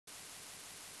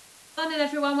Morning,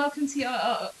 everyone. Welcome to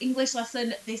your English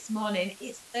lesson this morning.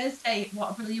 It's Thursday.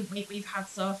 What a brilliant week we've had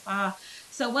so far.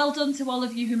 So well done to all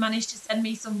of you who managed to send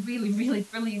me some really, really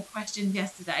brilliant questions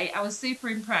yesterday. I was super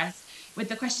impressed with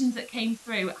the questions that came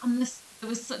through, and there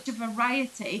was such a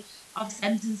variety of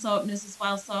sentence openers as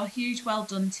well. So a huge well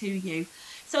done to you.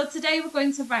 So today we're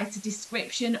going to write a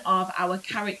description of our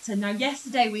character. Now,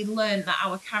 yesterday we learned that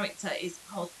our character is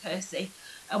called Percy.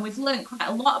 And we've learned quite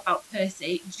a lot about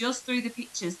Percy just through the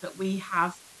pictures that we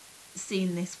have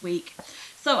seen this week.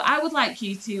 So I would like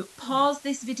you to pause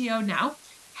this video now,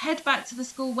 head back to the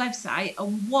school website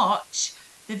and watch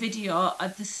the video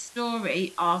of the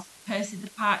story of Percy the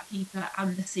Park Keeper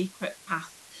and the Secret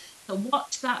Path. So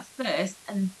watch that first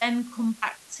and then come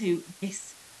back to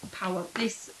this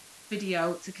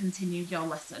video to continue your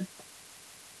lesson.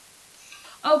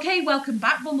 Okay, welcome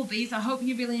back, Bumblebees. I hope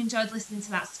you really enjoyed listening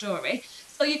to that story.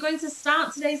 So you're going to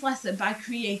start today's lesson by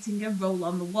creating a roll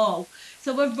on the wall.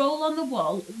 So a roll on the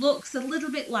wall looks a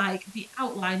little bit like the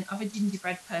outline of a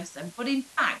gingerbread person, but in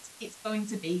fact, it's going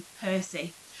to be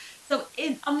Percy. So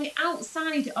on the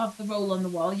outside of the roll on the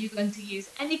wall, you're going to use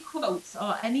any quotes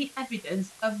or any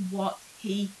evidence of what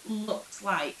he looks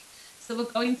like. So we're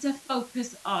going to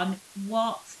focus on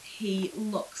what he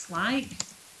looks like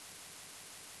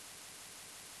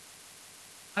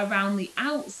around the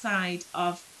outside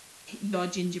of your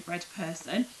gingerbread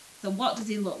person. So what does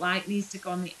he look like? Needs to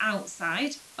go on the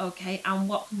outside. Okay, and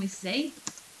what can we see?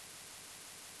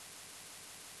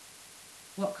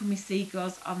 What can we see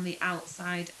goes on the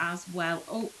outside as well?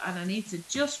 Oh, and I need to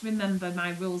just remember my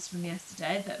rules from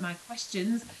yesterday that my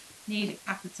questions need a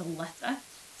capital letter.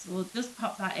 So we'll just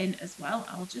pop that in as well.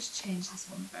 I'll just change this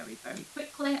one very, very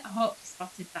quickly. I hope you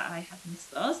spotted that I had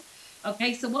missed those.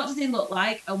 Okay, so what does he look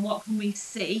like and what can we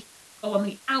see go on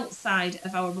the outside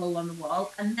of our roll on the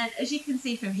wall? And then as you can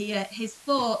see from here, his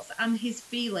thoughts and his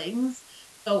feelings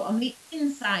go on the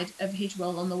inside of his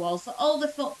roll on the wall. So all the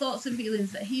thoughts and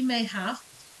feelings that he may have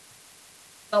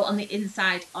go on the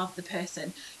inside of the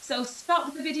person. So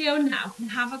stop the video now and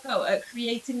have a go at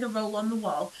creating a roll on the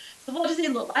wall. So what does he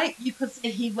look like? You could say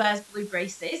he wears blue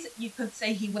braces. You could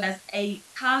say he wears a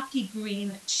khaki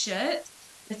green shirt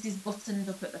that is buttoned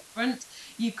up at the front.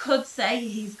 You could say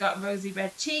he's got rosy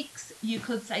red cheeks. You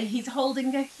could say he's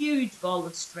holding a huge ball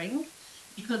of string.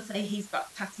 You could say he's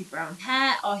got tatty brown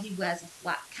hair or he wears a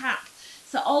flat cap.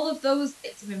 So all of those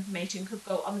bits of information could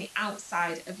go on the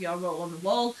outside of your roll on the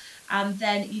wall, and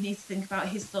then you need to think about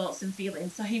his thoughts and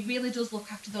feelings. So he really does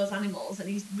look after those animals, and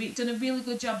he's done a really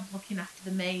good job of looking after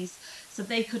the maze, so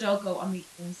they could all go on the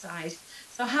inside.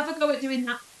 So have a go at doing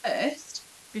that first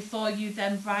before you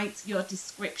then write your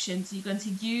description. So you're going to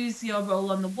use your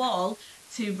roll on the wall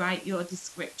to write your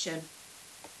description.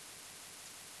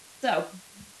 So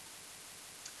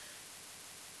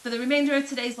for the remainder of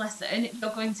today's lesson, you're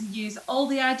going to use all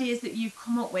the ideas that you've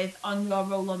come up with on your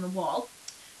roll on the wall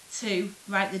to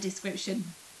write the description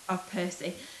of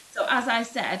Percy. So as I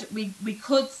said, we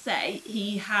could say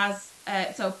he has,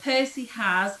 so Percy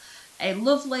has a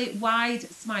lovely wide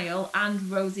smile and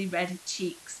rosy red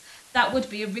cheeks. That would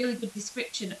be a really good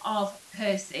description of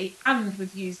Percy, and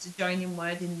we've used a joining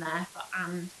word in there for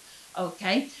and.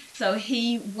 Okay, so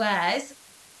he wears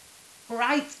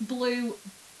bright blue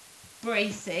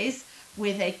braces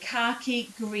with a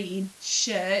khaki green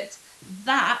shirt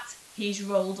that he's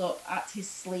rolled up at his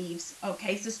sleeves.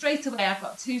 Okay, so straight away I've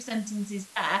got two sentences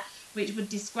there which would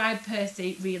describe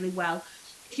Percy really well.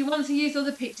 If you want to use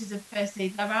other pictures of Percy,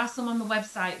 there are some on the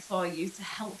website for you to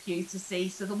help you to see.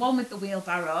 So the one with the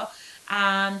wheelbarrow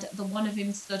and the one of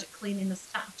him stood cleaning the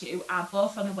statue are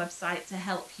both on the website to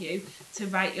help you to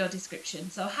write your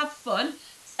description. So have fun.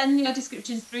 Send your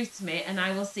descriptions through to me and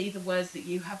I will see the words that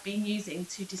you have been using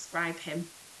to describe him.